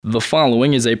The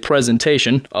following is a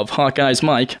presentation of Hawkeyes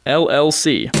Mike,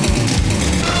 LLC.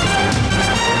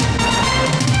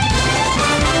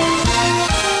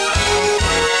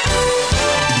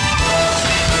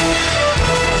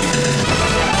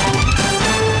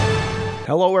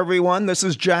 Hello everyone, this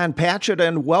is John Patchett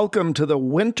and welcome to the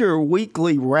Winter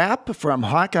Weekly Wrap from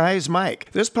Hawkeyes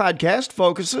Mike. This podcast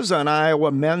focuses on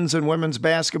Iowa men's and women's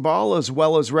basketball as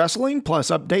well as wrestling,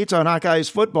 plus updates on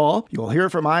Hawkeyes football. You'll hear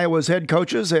from Iowa's head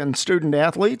coaches and student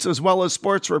athletes as well as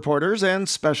sports reporters and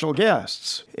special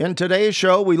guests. In today's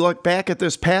show, we look back at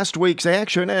this past week's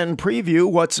action and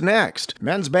preview what's next.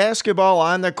 Men's basketball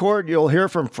on the court, you'll hear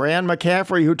from Fran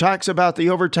McCaffery, who talks about the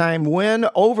overtime win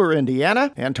over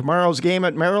Indiana and tomorrow's game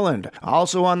at Maryland.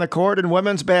 Also on the court in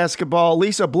women's basketball,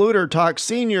 Lisa Bluter talks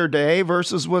Senior Day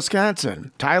versus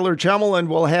Wisconsin. Tyler Chummeland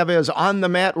will have his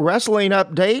on-the-mat wrestling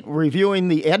update, reviewing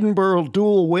the Edinburgh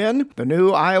duel win, the new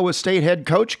Iowa State head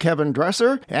coach Kevin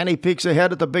Dresser, and he peeks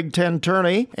ahead at the Big Ten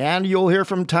tourney, and you'll hear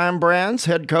from Tom Brands,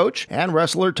 head coach, and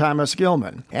wrestler Thomas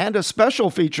Gilman. And a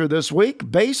special feature this week,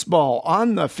 baseball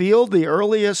on the field, the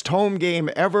earliest home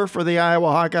game ever for the Iowa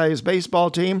Hawkeyes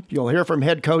baseball team. You'll hear from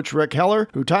head coach Rick Heller,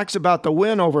 who talks about the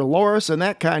win over Loras in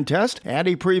that contest, and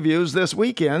he previews this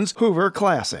weekend's Hoover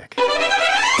Classic.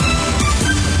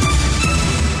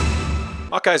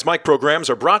 Hawkeyes Mike programs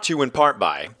are brought to you in part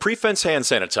by Prefense Hand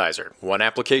Sanitizer. One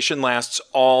application lasts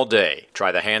all day.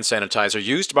 Try the hand sanitizer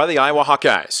used by the Iowa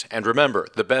Hawkeyes. And remember,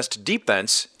 the best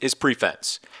defense is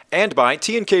Prefense. And by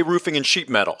T&K Roofing and Sheet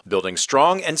Metal, building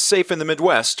strong and safe in the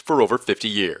Midwest for over 50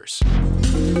 years.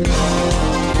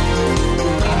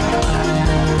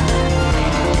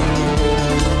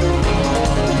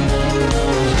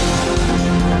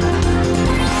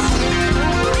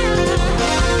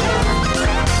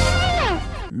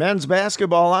 Men's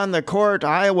basketball on the court.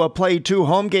 Iowa played 2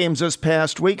 home games this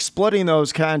past week, splitting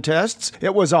those contests.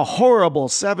 It was a horrible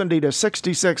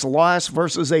 70-66 loss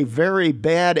versus a very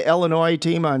bad Illinois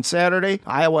team on Saturday.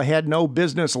 Iowa had no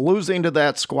business losing to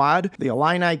that squad. The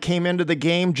Illini came into the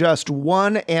game just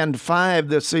 1-5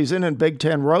 this season in Big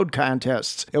Ten road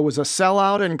contests. It was a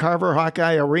sellout in Carver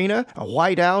Hawkeye Arena, a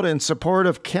whiteout in support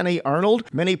of Kenny Arnold.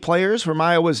 Many players from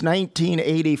Iowa's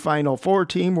 1980 Final Four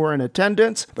team were in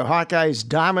attendance. The Hawkeyes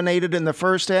dominated in the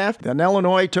first half, then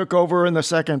Illinois took over in the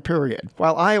second period.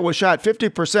 While Iowa shot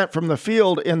 50% from the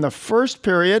field in the first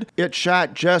period, it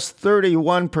shot just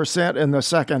 31% in the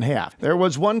second half. There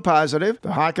was one positive.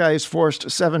 The Hawkeyes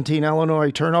forced 17 Illinois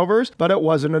turnovers, but it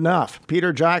wasn't enough.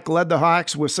 Peter Jock led the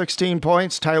Hawks with 16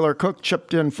 points. Tyler Cook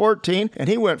chipped in 14, and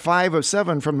he went 5 of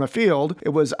 7 from the field. It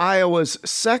was Iowa's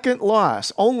second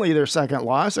loss, only their second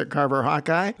loss at Carver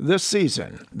Hawkeye this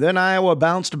season. Then Iowa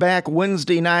bounced back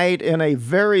Wednesday night in a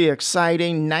very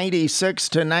exciting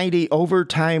 96-90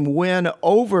 overtime win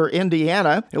over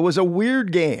Indiana. It was a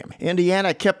weird game.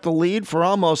 Indiana kept the lead for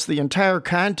almost the entire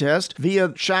contest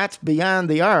via shots beyond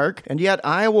the arc, and yet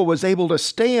Iowa was able to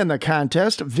stay in the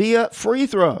contest via free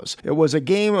throws. It was a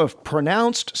game of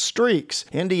pronounced streaks.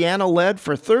 Indiana led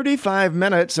for 35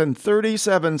 minutes and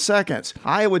 37 seconds.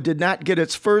 Iowa did not get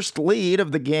its first lead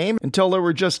of the game until there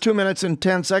were just 2 minutes and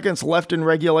 10 seconds left in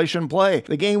regulation play.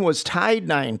 The game was tied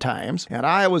 9 times,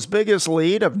 and Iowa's biggest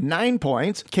lead of 9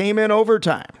 points came in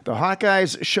overtime. The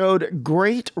Hawkeyes showed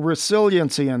great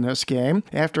resiliency in this game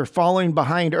after falling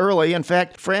behind early. In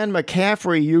fact, Fran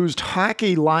McCaffery used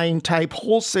hockey line-type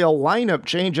wholesale lineup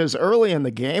changes early in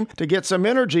the game to get some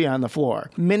energy on the floor.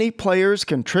 Many players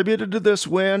contributed to this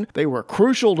win. They were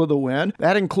crucial to the win.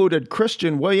 That included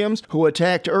Christian Williams, who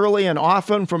attacked early and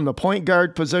often from the point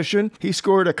guard position. He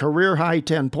scored a career-high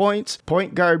 10 points.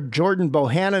 Point guard Jordan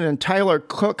Bohannon and Tyler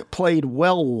Cook played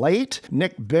well late.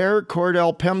 Nick Baer,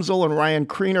 Cordell Pemsel, and Ryan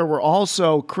Kriener were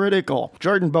also critical.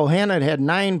 Jordan Bohannon had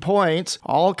 9 points,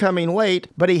 all coming late,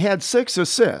 but he had 6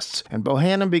 assists, and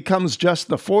Bohannon becomes just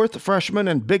the 4th freshman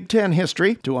in Big Ten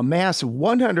history to amass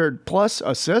 100-plus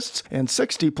assists and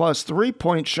 60-plus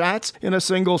three-point shots in a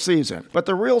single season. But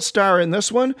the real star in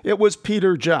this one, it was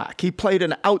Peter Jock. He played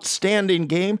an outstanding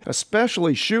game,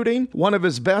 especially shooting, one of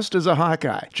his best as a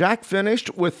Hawkeye. Jock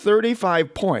finished with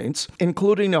 35 points,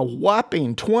 including a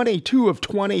whopping 22 of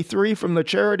 23 from the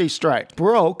charity stripe,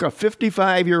 broke a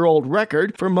 55-year-old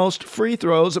record for most free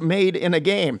throws made in a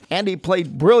game, and he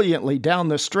played brilliantly down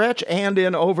the stretch and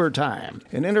in overtime.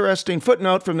 An interesting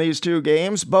footnote from these 2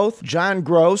 games, both John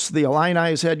Gross, the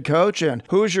Illini's head coach, and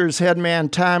Hoosiers headman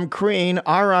Tom Crean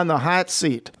are on the hot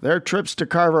seat. Their trips to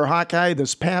Carver Hawkeye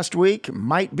this past week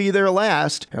might be their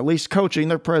last, at least coaching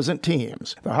their present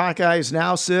teams. The Hawkeyes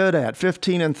now sit at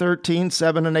 15-13,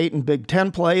 7-8 in Big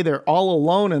Ten play. They're all all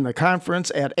alone in the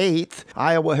conference at 8th.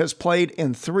 Iowa has played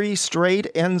in 3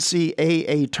 straight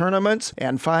NCAA tournaments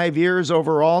and 5 years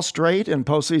overall straight in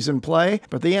postseason play,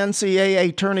 but the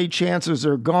NCAA tourney chances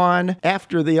are gone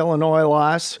after the Illinois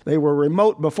loss. They were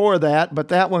remote before that, but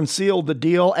that one sealed the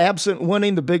deal, absent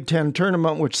winning the Big Ten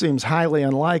tournament, which seems highly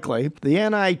unlikely. The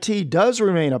NIT does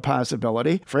remain a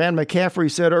possibility. Fran McCaffery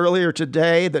said earlier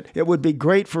today that it would be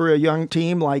great for a young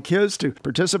team like his to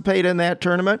participate in that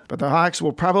tournament, but the Hawks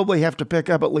will probably have to pick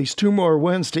up at least 2 more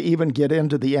wins to even get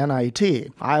into the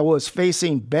NIT. Iowa is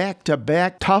facing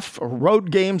back-to-back tough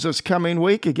road games this coming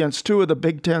week against 2 of the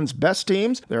Big Ten's best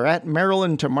teams. They're at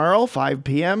Maryland tomorrow, 5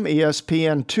 p.m.,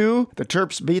 ESPN2. The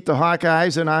Terps beat the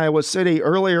Hawkeyes in Iowa City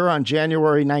earlier on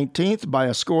January 19th by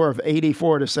a score of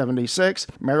 84-76.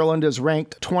 Maryland is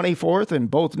ranked 24th in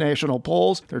both national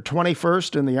polls. They're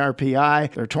 21st in the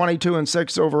RPI. They're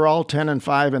 22-6 overall,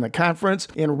 10-5 in the conference.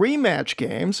 In rematch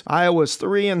games, Iowa's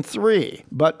 3-3,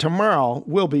 but tomorrow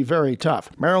will be very tough.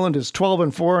 Maryland is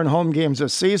 12-4 in home games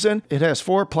this season. It has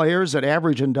 4 players that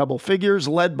average in double figures,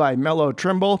 led by Melo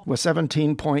Trimble with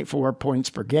 17.4 points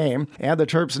per game. And the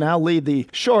Terps now lead the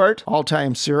short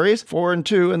all-time series,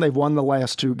 4-2, and they've won the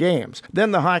last 2 games.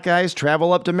 Then the Hawkeyes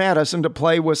travel up to Madison to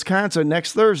play Wisconsin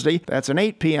next Thursday. That's an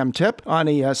 8 p.m. tip on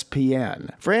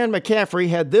ESPN. Fran McCaffery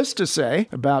had this to say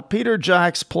about Peter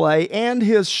Jok's play and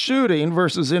his shooting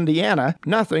versus Indiana,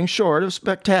 nothing short of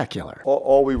spectacular.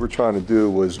 All we were trying to do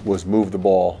was move the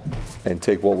ball and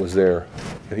take what was there.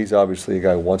 And he's obviously a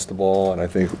guy who wants the ball, and I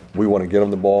think we want to get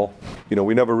him the ball. You know,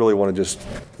 we never really want to just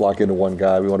lock into one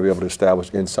guy. We want to be able to establish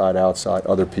inside, outside,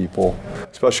 other people,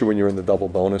 especially when you're in the double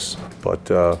bonus.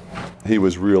 But he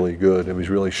was really good. He was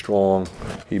really strong.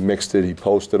 He mixed it. He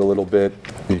posted a little bit.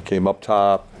 He came up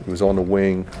top. He was on the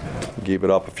wing. Gave it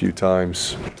up a few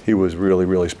times. He was really,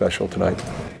 really special tonight.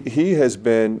 He has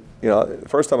been, you know, the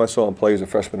first time I saw him play as a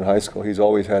freshman in high school, he's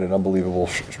always had an unbelievable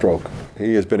stroke.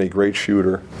 He has been a great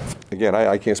shooter. Again,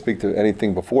 I can't speak to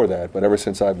anything before that, but ever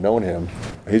since I've known him,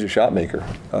 he's a shot maker.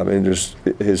 I mean, just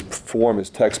his form is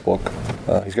textbook.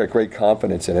 He's got great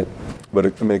confidence in it, but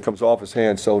it comes off his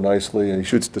hand so nicely, and he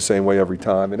shoots it the same way every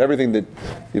time. And everything that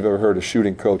you've ever heard a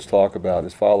shooting coach talk about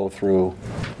is follow through,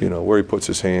 you know, where he puts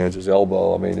his hands, his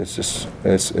elbow. I mean, it's just,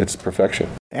 it's perfection.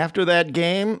 After that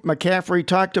game, McCaffery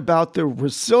talked about the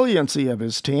resiliency of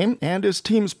his team and his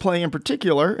team's play in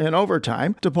particular in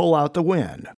overtime to pull out the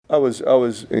win. I was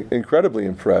incredibly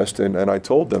impressed, and I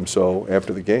told them so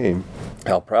after the game,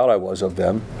 how proud I was of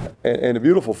them. And the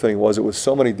beautiful thing was it was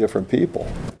so many different people.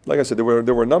 Like I said, there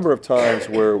were a number of times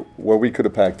where we could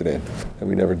have packed it in, and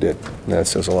we never did. And that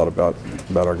says a lot about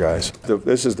our guys.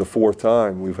 This is the 4th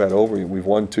time we've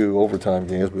won 2 overtime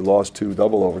games. We lost 2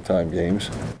 double overtime games.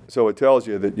 So it tells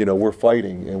you that, you know, we're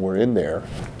fighting and we're in there,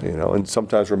 you know, and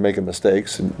sometimes we're making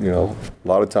mistakes, and, you know, a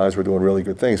lot of times we're doing really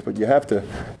good things. But you kind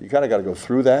of got to go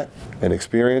through that and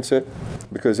experience it,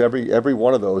 because every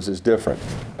one of those is different.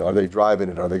 Are they driving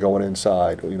it? Are they going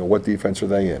inside? You know, what defense are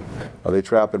they in? Are they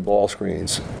trapping ball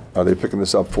screens? Are they picking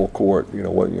this up full court? You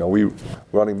know, we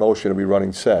running motion? Are we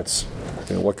running sets?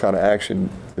 You know, what kind of action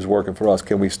is working for us?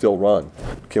 Can we still run?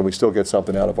 Can we still get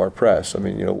something out of our press? I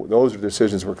mean, you know, those are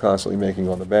decisions we're constantly making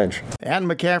on the bench. And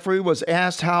McCaffery was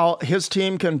asked how his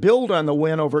team can build on the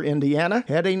win over Indiana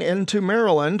heading into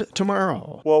Maryland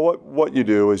tomorrow. Well, what you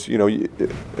do is, you know,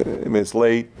 I mean, it's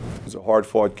late. It's a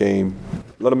hard-fought game.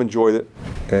 Let them enjoy it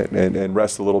and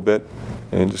rest a little bit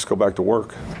and just go back to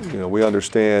work. You know, we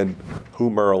understand who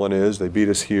Maryland is. They beat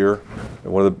us here.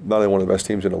 They're not only one of the best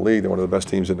teams in the league, they're one of the best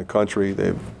teams in the country. They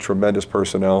have tremendous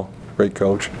personnel, great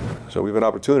coach. So we have an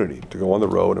opportunity to go on the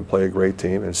road and play a great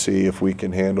team and see if we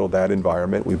can handle that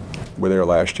environment. We were there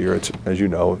last year. It's, as you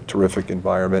know, a terrific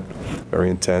environment, very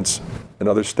intense.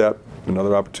 Another step,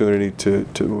 another opportunity to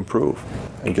improve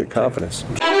and get confidence.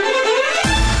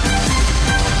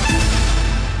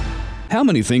 How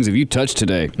many things have you touched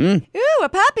today? Ooh, a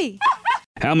puppy.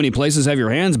 How many places have your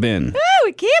hands been? Ooh,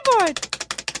 a keyboard.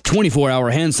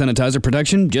 24-hour hand sanitizer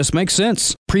protection just makes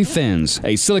sense. Prefens,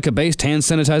 a silica-based hand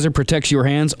sanitizer, protects your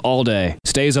hands all day.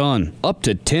 Stays on up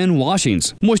to 10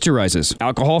 washings. Moisturizes,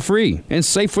 alcohol-free, and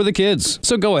safe for the kids.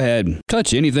 So go ahead,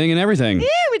 touch anything and everything. Ew,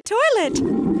 a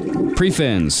toilet.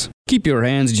 Prefens, keep your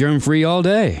hands germ-free all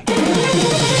day.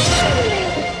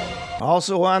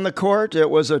 Also on the court, it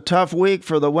was a tough week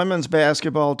for the women's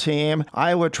basketball team.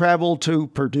 Iowa traveled to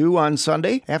Purdue on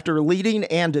Sunday. After leading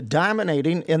and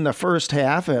dominating in the first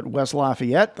half at West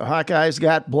Lafayette, the Hawkeyes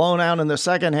got blown out in the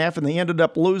second half and they ended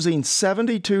up losing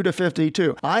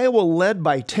 72-52. Iowa led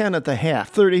by 10 at the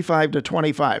half,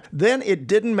 35-25. Then it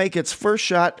didn't make its first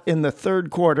shot in the third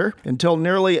quarter until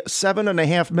nearly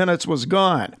 7.5 minutes was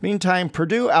gone. Meantime,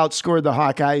 Purdue outscored the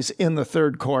Hawkeyes in the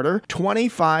third quarter,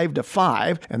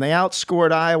 25-5, and they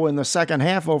outscored Iowa in the second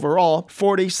half overall,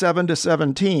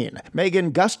 47-17.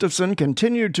 Megan Gustafson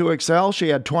continued to excel. She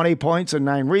had 20 points and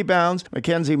 9 rebounds.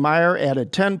 Mackenzie Meyer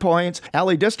added 10 points.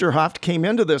 Allie Disterhoft came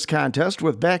into this contest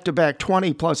with back-to-back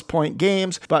 20-plus point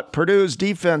games, but Purdue's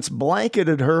defense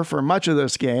blanketed her for much of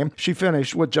this game. She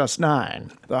finished with just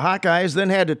 9. The Hawkeyes then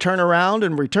had to turn around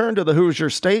and return to the Hoosier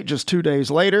State just 2 days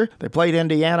later. They played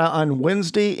Indiana on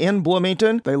Wednesday in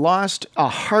Bloomington. They lost a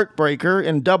heartbreaker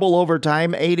in double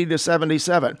overtime,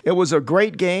 80-77. It was a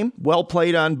great game, well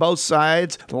played on both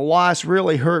sides. The loss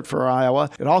really hurt for Iowa.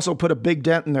 It also put a big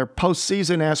dent in their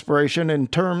postseason aspiration in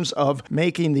terms of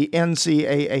making the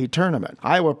NCAA tournament.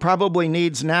 Iowa probably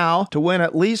needs now to win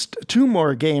at least 2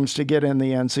 more games to get in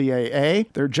the NCAA.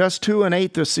 They're just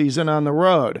 2-8 this season on the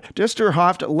road.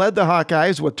 Disterhoft led the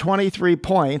Hawkeyes with 23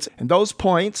 points, and those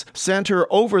points sent her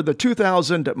over the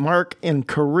 2,000 mark in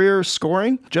career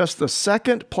scoring, just the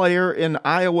second player in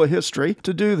Iowa history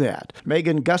to do that.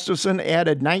 Megan Gustafson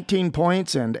added 19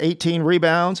 points and 18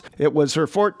 rebounds. It was her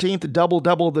 14th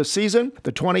double-double this season,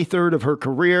 the 23rd of her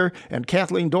career, and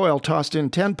Kathleen Doyle tossed in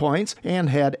 10 points and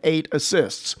had 8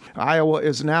 assists. Iowa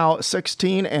is now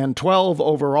 16-12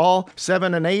 overall,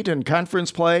 7-8 in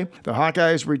conference play. The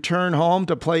Hawkeyes return home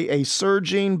to play a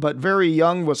surging but very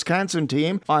young Wisconsin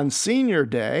team on Senior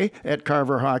Day at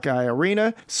Carver Hawkeye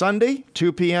Arena. Sunday,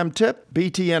 2 p.m. tip,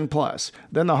 BTN+.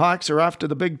 Then the Hawks are off to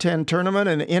the Big Ten tournament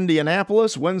in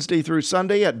Indianapolis Wednesday through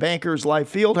Sunday at Bankers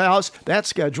Life Fieldhouse. That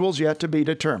schedule's yet to be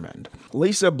determined.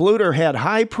 Lisa Bluter had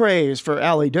high praise for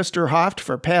Allie Disterhoft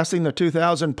for passing the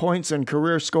 2,000 points in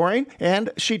career scoring, and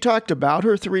she talked about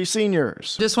her 3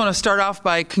 seniors. Just want to start off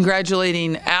by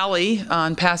congratulating Allie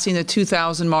on passing the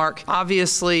 2,000 mark.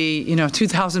 Obviously,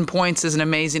 2,000 points is an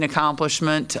amazing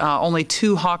accomplishment. Only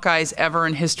 2 Hawkeyes ever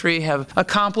in history have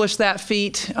accomplished that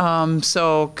feat.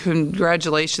 So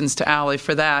congratulations to Allie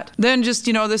for that. Then just,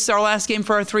 this is our last game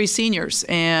for our 3 seniors.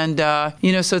 And,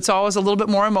 so it's always a little bit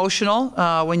more emotional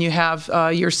when you have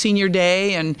your senior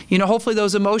day. And, hopefully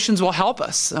those emotions will help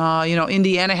us.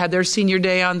 Indiana had their senior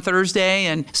day on Thursday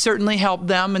and certainly helped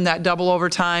them in that double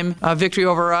overtime victory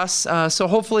over us. So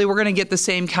hopefully we're going to get the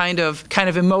same kind of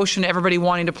emotion, everybody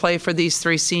wanting to play for these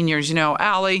 3 seniors.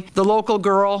 Allie, the local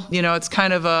girl, it's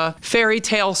kind of a fairy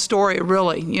tale story,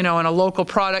 really, and a local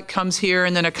product comes here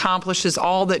and then accomplishes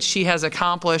all that she has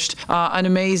accomplished. An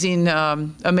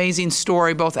amazing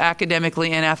story, both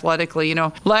academically and athletically.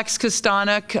 Lex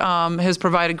Kostanek has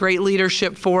provided great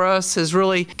leadership for us, has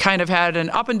really kind of had an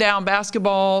up and down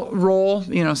basketball role,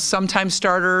 sometimes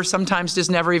starter, sometimes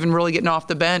just never even really getting off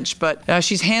the bench. But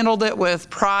she's handled it with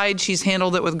pride. She's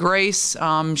handled it with grace.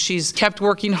 She's kept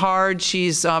working hard.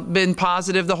 She's been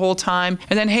positive the whole time.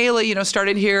 And then Haley,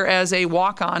 started here as a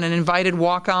walk-on, an invited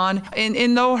walk-on.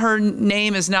 And though her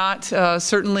name is not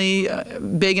certainly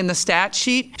big in the stat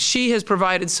sheet, she has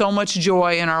provided so much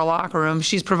joy in our locker room.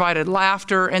 She's provided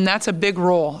laughter, and that's a big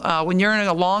role. When you're in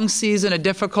a long season, a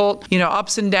difficult,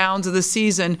 ups and downs of the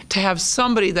season, to have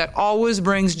somebody that always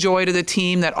brings joy to the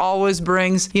team, that always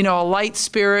brings, a light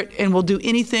spirit and will do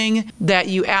anything that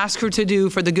you ask her to do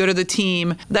for the good of the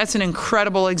team, that's an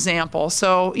incredible example.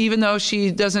 So even though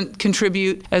she doesn't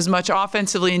contribute as much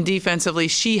offensively and defensively,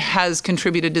 she has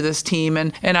contributed to this team,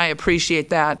 and I appreciate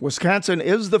that. Wisconsin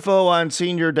is the foe on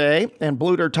Senior Day, and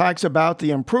Bluter talks about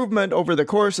the improvement over the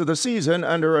course of the season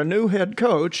under a new head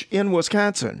coach in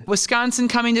Wisconsin. Wisconsin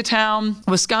coming to town.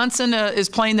 Wisconsin is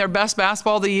playing their best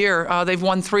basketball of the year. They've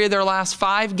won 3 of their last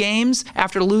 5 games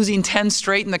after losing 10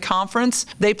 straight in the conference.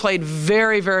 They played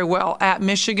very, very well at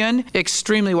Michigan,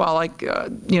 extremely well.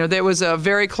 There was a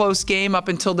very close game up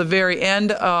until the very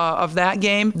end of that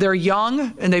game. They're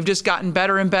young, and they've just gotten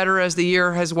better and better as the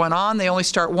year has went on. They only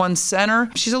start 1 center.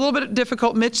 She's a little bit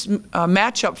difficult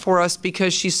matchup for us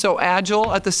because she's so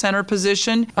agile at the center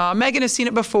position. Megan has seen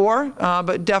it before,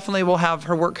 but definitely will have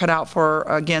her work cut out for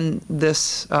again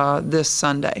this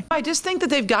Sunday. I just think that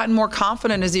they've gotten more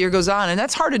confident as the year goes on, and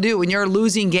that's hard to do when you're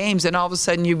losing games and all of a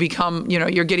sudden you become,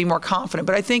 you're getting more confident.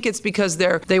 But I think it's because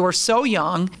they were so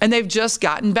young and they've just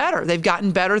gotten better. They've gotten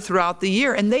better throughout the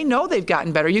year, and they know they've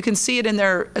gotten better. You can see it in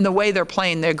the way they're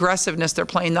playing, the aggressiveness they're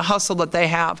playing, the hustle that they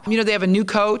have. They have a new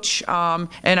coach, and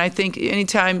I think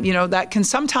anytime, that can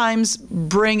sometimes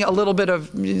bring a little bit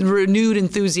of renewed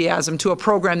enthusiasm to a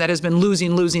program that has been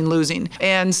losing.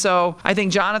 And so I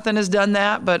think Jonathan has done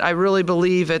that, but I really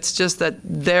believe it's just that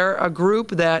they're a group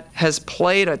that has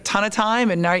played a ton of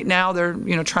time, and right now they're,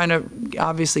 trying to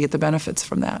obviously get the benefits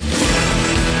from that.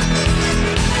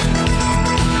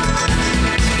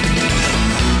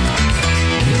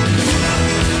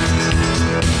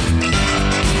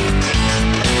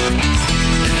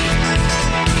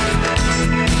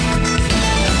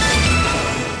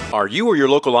 Are you or your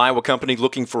local Iowa company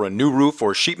looking for a new roof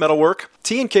or sheet metal work?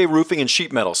 T&K Roofing and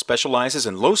Sheet Metal specializes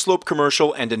in low-slope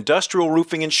commercial and industrial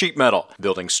roofing and sheet metal.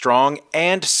 Building strong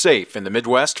and safe in the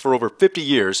Midwest for over 50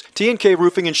 years, T&K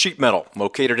Roofing and Sheet Metal,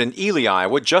 located in Ely,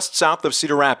 Iowa, just south of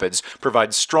Cedar Rapids,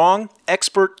 provides strong,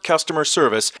 expert customer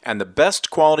service and the best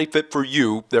quality fit for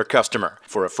you, their customer.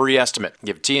 For a free estimate,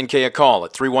 give T&K a call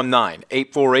at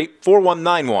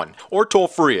 319-848-4191 or toll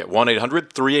free at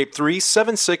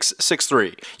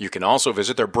 1-800-383-7663. You can also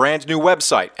visit their brand new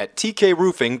website at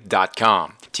tkroofing.com.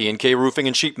 T&K Roofing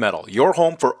and Sheet Metal, your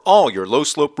home for all your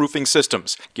low-slope roofing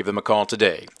systems. Give them a call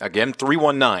today. Again,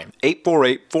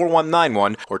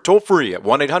 319-848-4191 or toll free at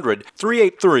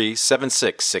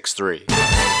 1-800-383-7663.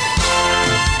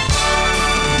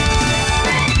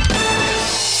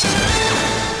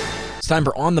 Time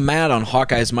for On the Mat on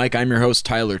Hawkeyes Mike. I'm your host,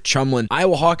 Tyler Chumlin.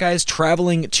 Iowa Hawkeyes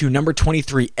traveling to number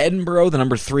 23 Edinboro, the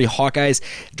number 3 Hawkeyes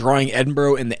drawing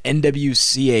Edinboro in the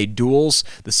NWCA duels.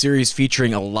 The series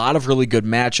featuring a lot of really good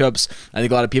matchups. I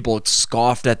think a lot of people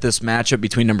scoffed at this matchup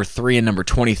between number 3 and number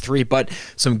 23, but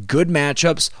some good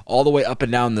matchups all the way up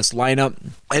and down this lineup.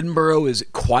 Edinboro is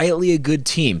quietly a good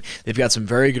team. They've got some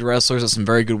very good wrestlers and some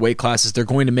very good weight classes. They're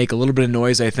going to make a little bit of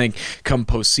noise, I think, come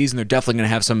postseason. They're definitely going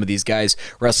to have some of these guys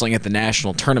wrestling at the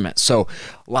national tournament. So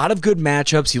a lot of good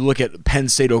matchups. You look at Penn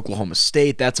State, Oklahoma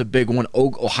State. That's a big one.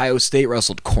 Ohio State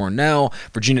wrestled Cornell.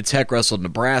 Virginia Tech wrestled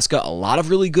Nebraska. A lot of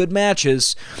really good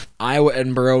matches. Iowa,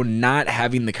 Edinboro not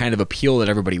having the kind of appeal that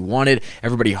everybody wanted.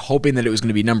 Everybody hoping that it was going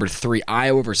to be number 3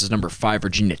 Iowa versus number 5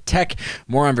 Virginia Tech.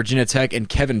 More on Virginia Tech and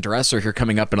Kevin Dresser here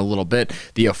coming up in a little bit.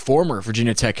 The former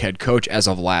Virginia Tech head coach as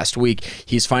of last week.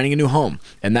 He's finding a new home,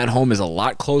 and that home is a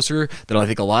lot closer than I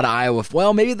think a lot of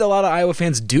Iowa, maybe a lot of Iowa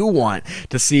fans do want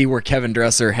to see where Kevin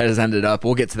Dresser has ended up.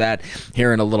 We'll get to that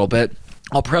here in a little bit.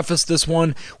 I'll preface this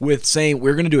one with saying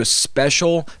we're going to do a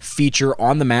special feature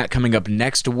on the mat coming up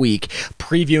next week,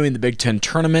 previewing the Big Ten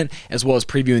tournament as well as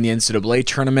previewing the NCAA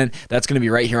tournament. That's going to be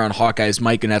right here on Hawkeyes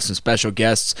Mike, and have some special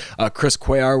guests. Chris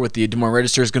Cuellar with the Des Moines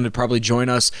Register is going to probably join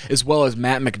us, as well as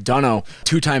Matt McDonough,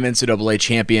 2-time NCAA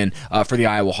champion for the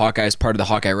Iowa Hawkeyes, part of the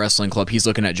Hawkeye Wrestling Club. He's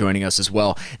looking at joining us as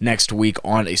well next week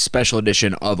on a special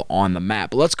edition of On the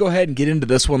Mat. But let's go ahead and get into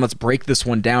this one. Let's break this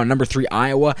one down. Number 3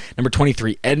 Iowa, number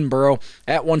 23 Edinboro.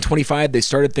 At 125, they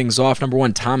started things off. Number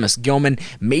 1, Thomas Gilman.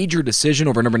 Major decision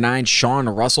over number 9, Sean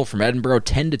Russell from Edinboro.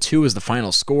 10-2 is the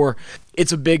final score.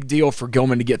 It's a big deal for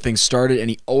Gilman to get things started, and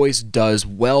he always does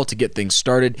well to get things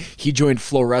started. He joined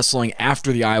Flow Wrestling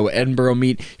after the Iowa-Edinboro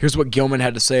meet. Here's what Gilman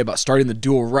had to say about starting the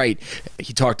duel right.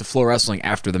 He talked to Flow Wrestling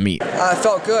after the meet. I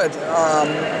felt good.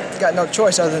 Got no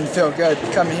choice other than feel good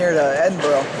coming here to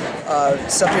Edinboro.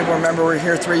 Some people remember we were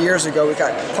here 3 years ago. We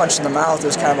got punched in the mouth. It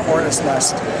was kind of a hornet's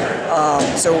nest.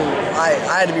 So I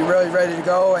had to be really ready to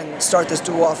go and start this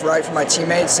duel off right for my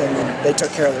teammates, and they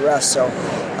took care of the rest. So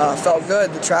felt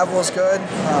good. The travel was good.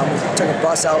 Took a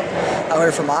bus out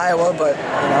here from Iowa, but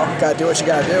gotta do what you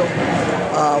gotta do.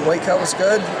 Weight cut was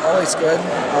good, always good.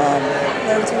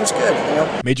 Everything was good.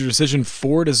 Major decision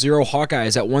 4-0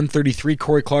 Hawkeyes at 133.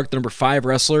 Corey Clark, the number 5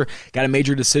 wrestler, got a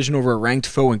major decision over a ranked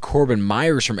foe in Corbin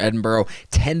Myers from Edinboro.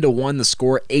 10-1 the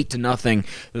score, 8-0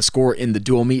 the score in the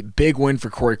dual meet. Big win for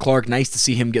Corey Clark. Nice to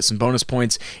see him get some bonus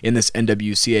points in this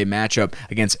NWCA matchup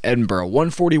against Edinboro.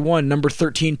 141, number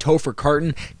 13 Topher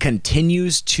Carton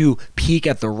continues to peak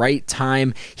at the right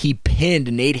time. He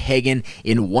pinned Nate Hagen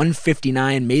in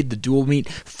 159, made the dual meet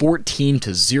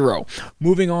 14-0.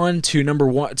 Moving on to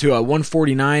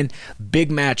 149, big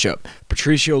matchup.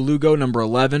 Patricio Lugo, number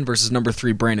 11, versus number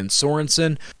 3 Brandon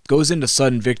Sorensen. Goes into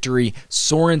sudden victory.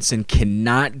 Sorensen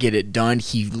cannot get it done.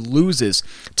 He loses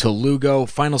to Lugo.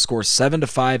 Final score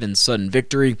 7-5 in sudden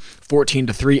victory.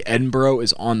 14-3. Edinboro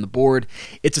is on the board.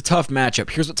 It's a tough matchup.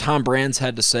 Here's what Tom Brands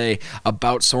had to say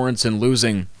about Sorensen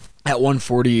losing at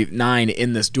 149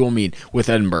 in this dual meet with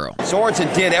Edinboro.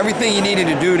 Sorensen did everything he needed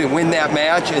to do to win that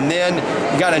match, and then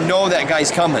you got to know that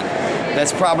guy's coming.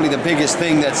 That's probably the biggest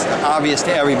thing that's obvious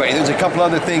to everybody. There's a couple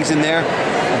other things in there,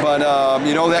 but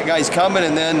you know that guy's coming,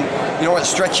 and then you know what,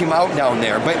 stretch him out down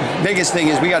there. But biggest thing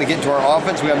is we got to get to our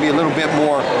offense. We got to be a little bit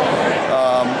more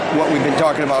what we've been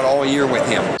talking about all year with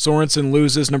him. Sorensen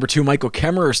loses. Number 2, Michael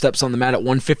Kemmerer steps on the mat at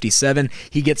 157.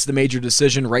 He gets the major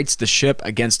decision, rights the ship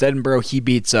against Edinboro. He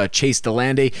beats Chase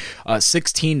DeLande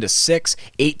 16-6,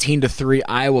 18-3.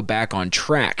 Iowa back on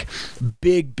track.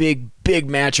 Big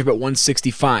matchup at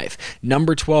 165.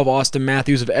 Number 12, Austin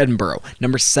Matthews of Edinboro.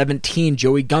 Number 17,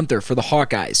 Joey Gunther for the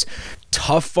Hawkeyes.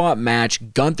 Tough fought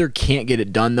match. Gunther can't get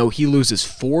it done, though. He loses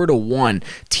 4-1.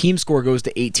 Team score goes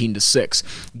to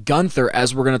 18-6. Gunther,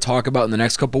 as we're going to talk about in the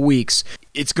next couple weeks,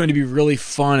 it's going to be really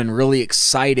fun and really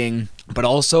exciting, but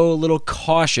also a little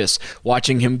cautious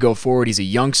watching him go forward. He's a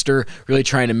youngster, really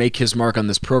trying to make his mark on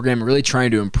this program, really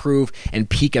trying to improve and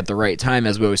peak at the right time,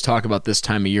 as we always talk about this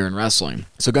time of year in wrestling.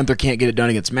 So Gunther can't get it done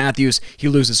against Matthews. He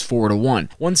loses 4-1.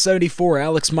 174,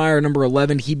 Alex Meyer, number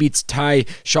 11. He beats Ty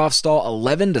Schofstall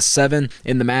 11-7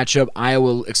 in the matchup.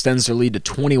 Iowa extends their lead to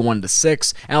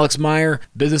 21-6. Alex Meyer,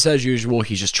 business as usual.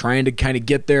 He's just trying to kind of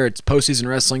get there. It's postseason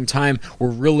wrestling time.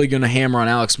 We're really going to hammer on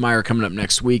Alex Meyer coming up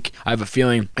next week. I have a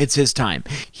feeling it's his time.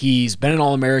 He's been an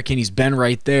All-American. He's been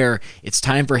right there. It's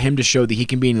time for him to show that he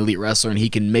can be an elite wrestler and he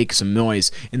can make some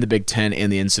noise in the Big Ten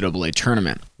and the NCAA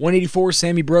tournament. 184,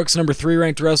 Sammy Brooks, number 3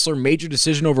 ranked wrestler. Major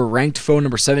decision over ranked foe,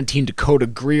 number 17, Dakota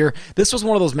Greer. This was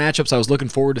one of those matchups I was looking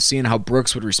forward to seeing how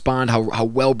Brooks would respond, how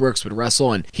well Brooks would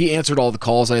wrestle, and he answered all the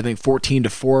calls. I think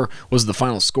 14-4 was the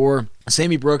final score.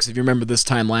 Sammy Brooks, if you remember this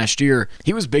time last year,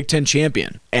 he was Big Ten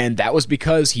champion, and that was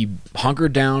because he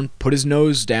hunkered down, put his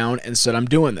nose down, and said, I'm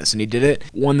doing this, and he did it,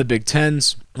 won the Big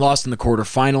Tens, lost in the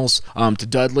quarterfinals to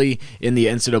Dudley in the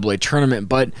NCAA tournament,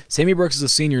 but Sammy Brooks is a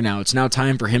senior now. It's now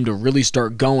time for him to really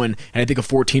start going, and I think a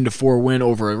 14-4 win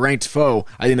over a ranked foe,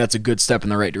 I think that's a good step in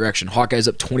the right direction. Hawkeyes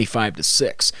up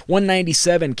 25-6.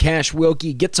 197, Cash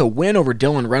Wilkie gets a win over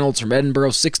Dylan Reynolds from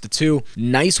Edinboro, 6-2.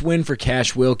 Nice win for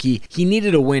Cash Wilkie. He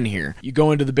needed a win here. You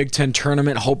go into the Big Ten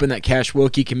tournament hoping that Cash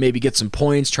Wilkie can maybe get some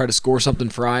points, try to score something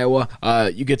for Iowa.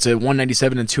 You get to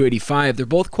 197 and 285. They're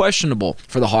both questionable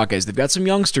for the Hawkeyes. They've got some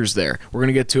youngsters there. We're going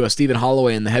to get to Stephen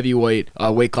Holloway in the heavyweight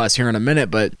weight class here in a minute,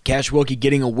 but Cash Wilkie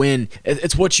getting a win,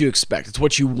 it's what you expect. It's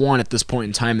what you want at this point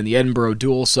in time in the Edinboro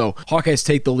duel. So Hawkeyes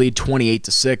take the lead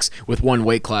 28-6 with one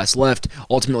weight class left,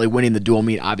 ultimately winning the dual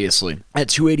meet, obviously. At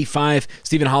 285,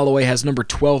 Stephen Holloway has number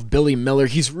 12, Billy Miller.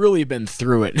 He's really been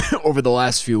through it over the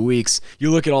last few weeks. You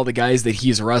look at all the guys that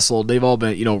he's wrestled, they've all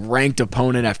been, ranked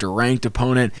opponent after ranked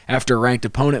opponent after ranked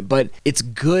opponent, but it's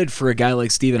good for a guy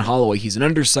like Stephen Holloway. He's an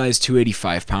undersized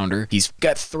 285-pounder. He's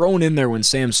got thrown in there when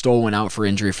Sam Stoll went out for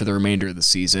injury for the remainder of the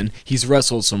season. He's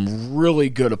wrestled some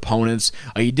really good opponents.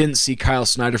 He didn't see Kyle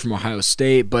Snyder from Ohio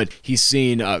State, but he's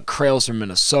seen Krails from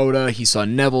Minnesota. He saw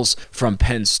Nevels from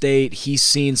Penn State. He's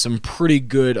seen some pretty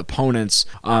good opponents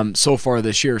so far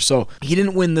this year. So he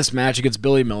didn't win this match against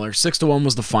Billy Miller. 6-1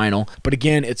 was the final. But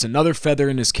again, it's another feather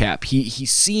in his cap.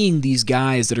 He's seeing these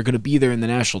guys that are going to be there in the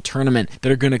national tournament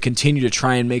that are going to continue to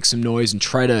try and make some noise and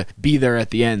try to be there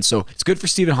at the end. So it's good for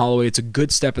Stephen Holloway. It's a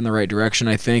good step in the right direction,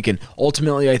 I think. And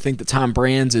ultimately, I think that Tom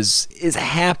Brands is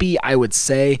happy, I would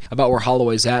say, about where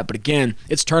Holloway's at. But again,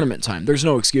 it's tournament time. There's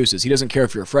no excuses. He doesn't care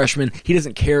if you're a freshman. He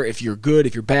doesn't care if you're good,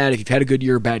 if you're bad, if you've had a good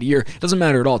year or bad year. It doesn't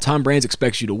matter at all. Tom Brands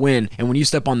expects you to win. And when you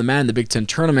step on the mat in the Big Ten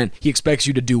tournament, he expects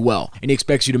you to do well. And he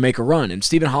expects you to make a run. And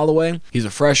Stephen Holloway, he's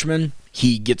a freshman.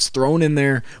 He gets thrown in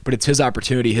there, but it's his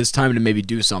opportunity, his time to maybe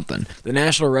do something. The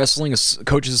National Wrestling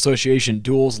Coaches Association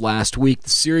duels last week. The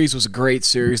series was a great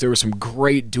series. There were some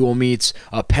great dual meets.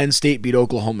 Penn State beat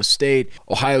Oklahoma State.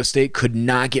 Ohio State could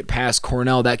not get past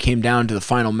Cornell. That came down to the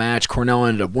final match. Cornell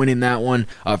ended up winning that one.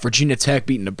 Virginia Tech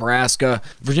beat Nebraska.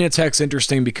 Virginia Tech's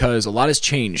interesting because a lot has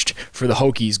changed for the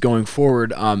Hokies going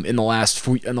forward in the last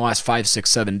 5, 6,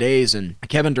 7 days. And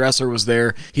Kevin Dressler was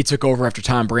there. He took over after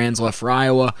Tom Brands left for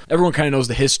Iowa. Everyone kind of knows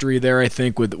the history there, I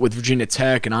think, with Virginia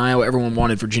Tech and Iowa. Everyone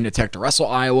wanted Virginia Tech to wrestle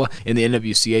Iowa in the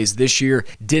NWCAs this year.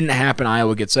 Didn't happen.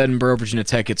 Iowa gets Edinboro. Virginia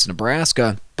Tech gets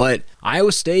Nebraska. But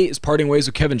Iowa State is parting ways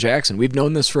with Kevin Jackson. We've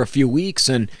known this for a few weeks,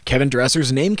 and Kevin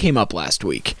Dressler's name came up last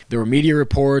week. There were media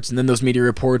reports, and then those media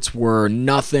reports were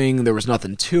nothing. There was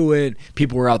nothing to it.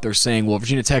 People were out there saying, well,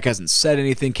 Virginia Tech hasn't said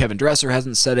anything. Kevin Dressler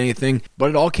hasn't said anything.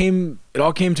 But it all came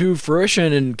to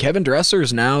fruition, and Kevin Dressler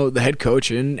is now the head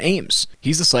coach in Ames.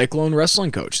 He's the Cyclone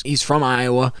wrestling coach. He's from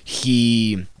Iowa.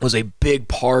 He was a big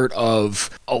part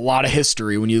of a lot of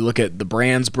history when you look at the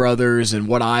Brands brothers and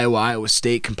what Iowa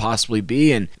State can possibly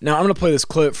be. And champion. Now, I'm going to play this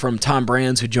clip from Tom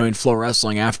Brands, who joined Flow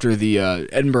Wrestling after the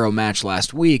Edinboro match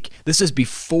last week. This is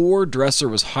before Dresser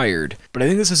was hired, but I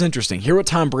think this is interesting. Hear what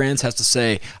Tom Brands has to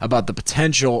say about the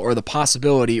potential or the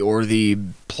possibility or the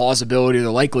plausibility or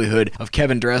the likelihood of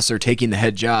Kevin Dresser taking the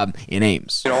head job in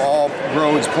Ames. All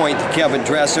roads point to Kevin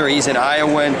Dresser. He's an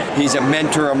Iowan. He's a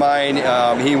mentor of mine.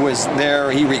 He was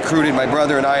there. He recruited my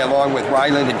brother and I along with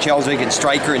Ryland and Chelswick and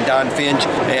Stryker and Don Finch,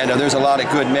 and there's a lot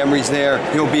of good memories there.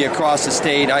 He'll be across the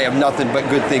state. I have nothing but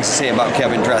good things to say about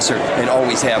Kevin Dresser and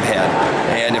always have had.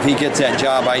 And if he gets that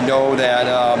job, I know that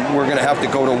we're going to have to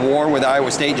go to war with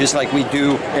Iowa State just like we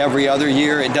do every other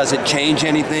year. It doesn't change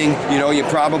anything. You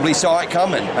probably saw it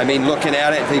coming. I mean, looking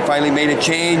at it, they finally made a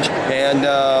change, and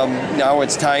now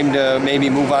it's time to maybe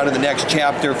move on to the next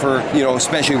chapter for,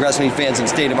 especially wrestling fans in the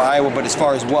state of Iowa. But as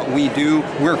far as what we do,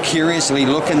 we're curiously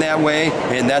looking that way,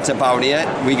 and that's about it.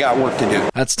 We got work to do.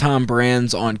 That's Tom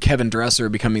Brands on Kevin Dresser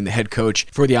becoming the head coach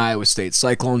for the Iowa State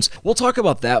Cyclones. We'll talk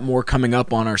about that more coming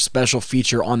up on our special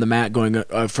feature on the mat going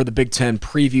for the Big Ten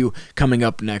preview coming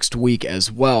up next week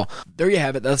as well. There you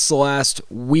have it. That's the last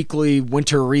weekly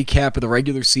winter recap of the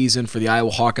regular season for the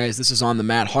Iowa Hawkeyes. This is on the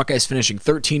mat. Hawkeyes finishing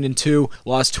 13-2,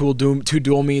 lost two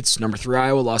dual meets. Number 3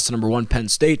 Iowa lost to number 1 Penn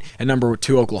State and number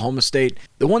 2 Oklahoma State.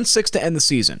 They won 6 to end the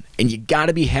season, and you got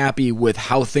to be happy with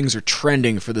how things are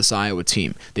trending for this Iowa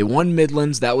team. They won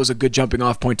Midlands. That was a good jumping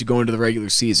off point to go into the regular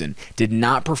season. Did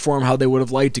not perform how they would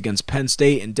have liked against Penn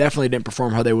State, and definitely didn't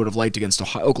perform how they would have liked against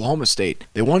Oklahoma State.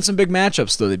 They won some big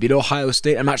matchups, though. They beat Ohio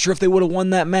State. I'm not sure if they would have won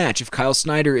that match if Kyle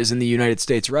Snyder is in the United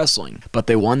States Wrestling, but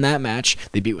they won that match.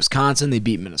 They beat Wisconsin. They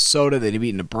beat Minnesota. They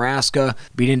beat Nebraska,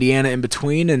 beat Indiana in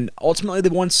between, and ultimately they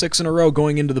won 6 in a row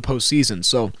going into the postseason.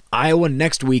 So Iowa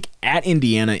next week at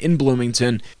Indiana in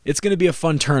Bloomington. It's going to be a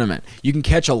fun tournament. You can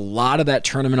catch a lot of that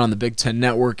tournament on the Big Ten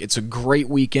Network. It's a great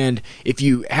weekend. If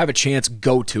you have a chance,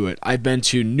 go to it. I've been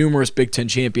to numerous Big Ten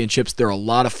championships. They're a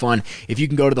lot of fun. If you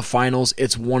can go to the finals,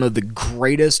 it's one of the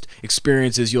greatest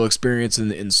experiences you'll experience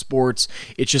in sports.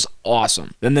 It's just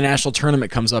awesome. Then the national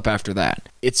tournament comes up after that.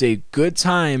 It's a good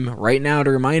time right now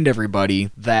to remind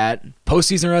everybody that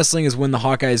postseason wrestling is when the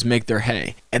Hawkeyes make their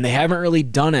hay, and they haven't really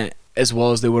done it as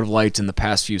well as they would have liked in the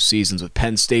past few seasons with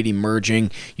Penn State emerging.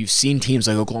 You've seen teams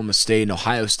like Oklahoma State and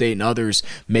Ohio State and others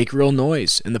make real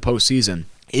noise in the postseason.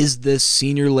 Is this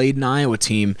senior-laden Iowa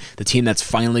team the team that's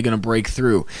finally going to break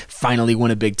through, finally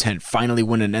win a Big Ten, finally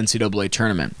win an NCAA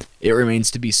tournament? It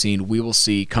remains to be seen. We will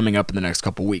see coming up in the next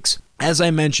couple weeks. As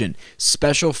I mentioned,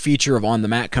 special feature of On the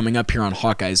Mat coming up here on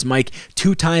Hawkeyes Mike,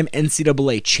 2-time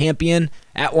NCAA champion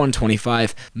at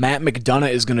 125. Matt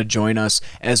McDonough is going to join us,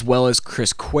 as well as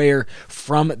Chris Quayer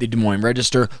from the Des Moines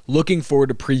Register. Looking forward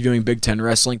to previewing Big Ten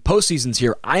wrestling. Postseason's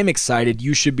here. I'm excited.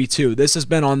 You should be too. This has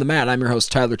been On the Mat. I'm your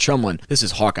host, Tyler Chumlin. This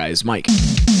is Hawkeyes Mike.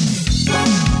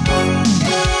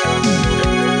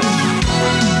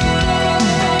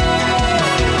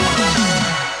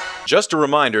 Just a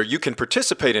reminder, you can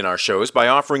participate in our shows by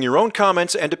offering your own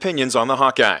comments and opinions on the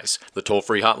Hawkeyes. The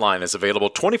toll-free hotline is available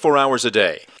 24 hours a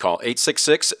day. Call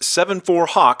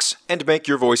 866-74-HAWKS and make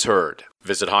your voice heard.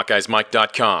 Visit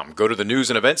HawkeyesMike.com, go to the News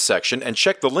and Events section, and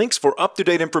check the links for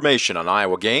up-to-date information on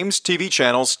Iowa games, TV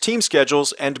channels, team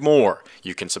schedules, and more.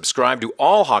 You can subscribe to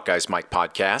all Hawkeyes Mike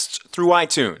podcasts through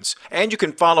iTunes. And you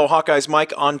can follow Hawkeyes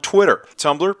Mike on Twitter,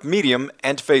 Tumblr, Medium,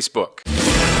 and Facebook.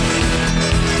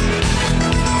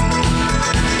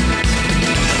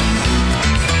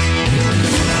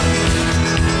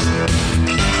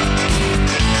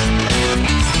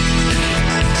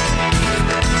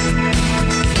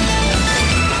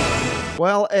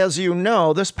 Well, as you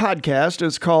know, this podcast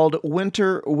is called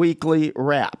Winter Weekly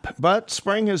Wrap. But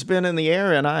spring has been in the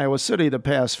air in Iowa City the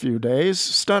past few days.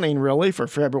 Stunning, really, for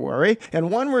February. And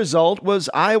one result was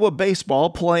Iowa baseball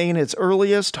playing its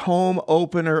earliest home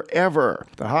opener ever.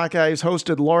 The Hawkeyes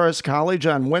hosted Loras College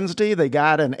on Wednesday. They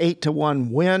got an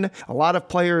 8-1 win. A lot of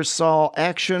players saw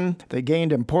action. They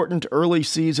gained important early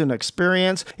season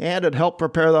experience, and it helped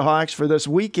prepare the Hawks for this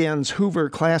weekend's Hoover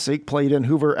Classic played in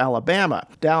Hoover, Alabama.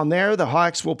 Down there, the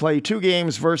Hawks will play 2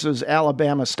 games versus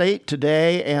Alabama State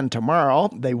today and tomorrow.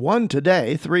 They won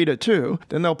today, 3-2.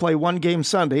 Then they'll play 1 game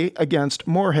Sunday against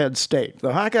Morehead State.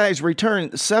 The Hawkeyes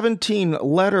return 17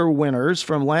 letter winners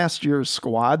from last year's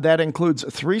squad. That includes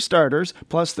 3 starters,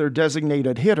 plus their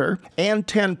designated hitter, and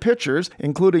 10 pitchers,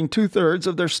 including 2/3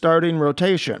 of their starting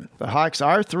rotation. The Hawks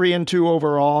are 3-2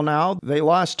 overall now. They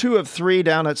lost 2 of 3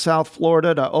 down at South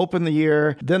Florida to open the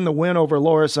year, then the win over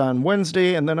Loras on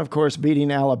Wednesday, and then, of course,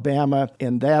 beating Alabama Alabama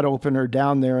in that opener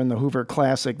down there in the Hoover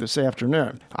Classic this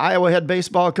afternoon. Iowa head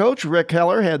baseball coach Rick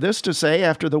Heller had this to say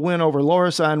after the win over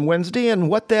Loras on Wednesday and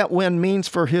what that win means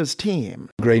for his team.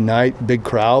 Great night, big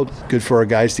crowd, good for our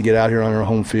guys to get out here on our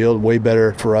home field, way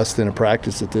better for us than a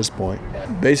practice at this point.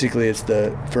 Basically,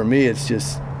 for me, it's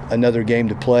just another game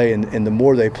to play, and the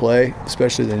more they play,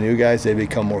 especially the new guys, they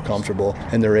become more comfortable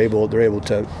and they're able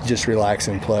to just relax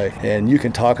and play. And you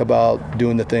can talk about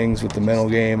doing the things with the mental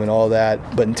game and all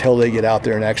that, but until they get out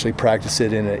there and actually practice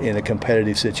it in a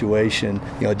competitive situation,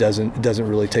 it doesn't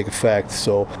really take effect.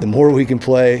 So the more we can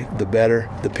play, the better.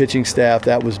 The pitching staff,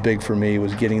 that was big for me,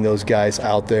 was getting those guys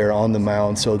out there on the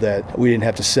mound so that we didn't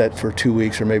have to set for 2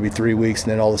 weeks or maybe 3 weeks,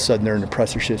 and then all of a sudden they're in a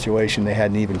pressure situation they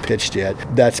hadn't even pitched yet.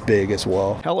 That's big as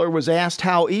well. Heller was asked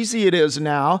how easy it is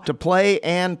now to play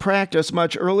and practice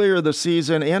much earlier this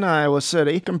season in Iowa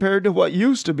City compared to what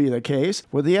used to be the case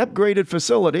with the upgraded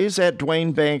facilities at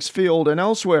Dwayne Banks Field and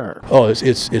elsewhere. Oh,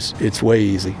 it's way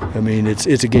easy. I mean,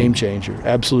 it's a game changer,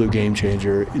 absolute game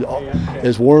changer.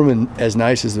 As warm and as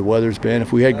nice as the weather's been,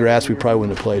 if we had grass, we probably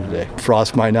wouldn't have played today.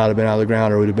 Frost might not have been out of the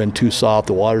ground, or it would have been too soft.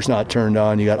 The water's not turned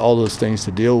on. You got all those things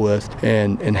to deal with,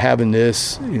 and having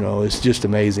this, it's just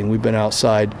amazing. We've been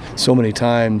outside so many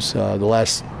times the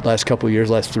last couple of years,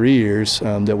 last 3 years,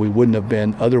 that we wouldn't have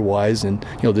been otherwise. And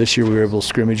this year we were able to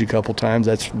scrimmage a couple times.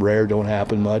 That's rare, don't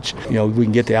happen much. We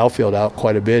can get the outfield out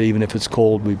quite a bit, even if it's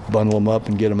cold. We bundle them up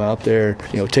and get them out there.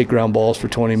 Take ground balls for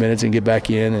 20 minutes and get back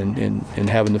in, and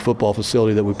having the football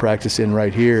facility that we practice in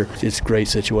right here, it's a great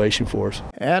situation for us.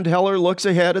 And Heller looks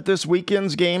ahead at this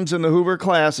weekend's games in the Hoover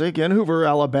Classic in Hoover,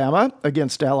 Alabama,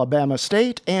 against Alabama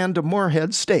State and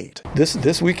Morehead State.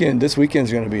 This weekend's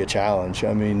going to be a challenge.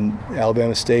 I mean,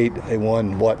 Alabama State, they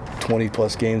won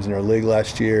 20-plus games in their league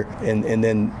last year, and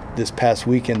then this past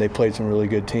weekend they played some really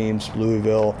good teams.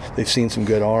 Louisville, they've seen some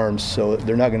good arms, so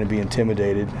they're not going to be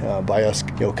intimidated by us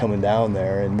coming down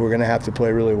there, and we're going to have to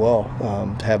play really well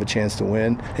to have a chance to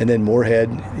win. And then Morehead,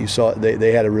 you saw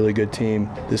they had a really good team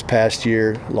this past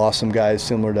year, lost some guys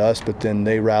similar to us, but then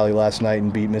they rallied last night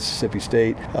and beat Mississippi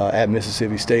State at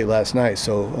Mississippi State last night.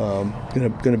 So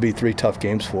going to be 3 tough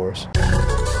games for us.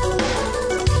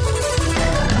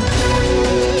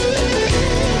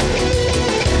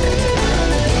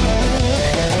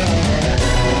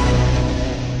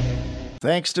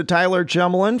 Thanks to Tyler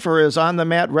Chumlin for his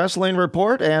on-the-mat wrestling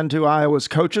report and to Iowa's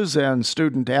coaches and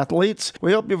student athletes.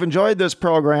 We hope you've enjoyed this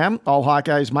program. All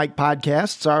Hawkeyes Mike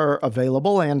podcasts are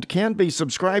available and can be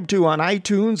subscribed to on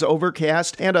iTunes,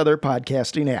 Overcast, and other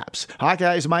podcasting apps.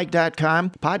 HawkeyesMike.com,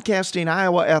 podcasting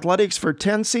Iowa athletics for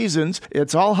 10 seasons.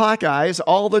 It's all Hawkeyes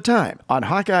all the time on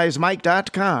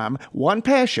HawkeyesMike.com. One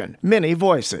passion, many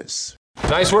voices.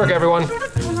 Nice work, everyone.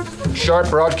 Sharp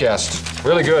broadcast.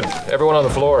 Really good. Everyone on the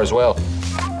floor as well.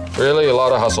 Really a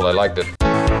lot of hustle. I liked it.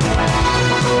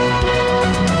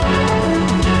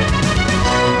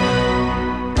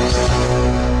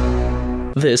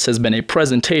 This has been a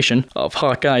presentation of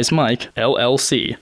Hawkeyes Mike, LLC.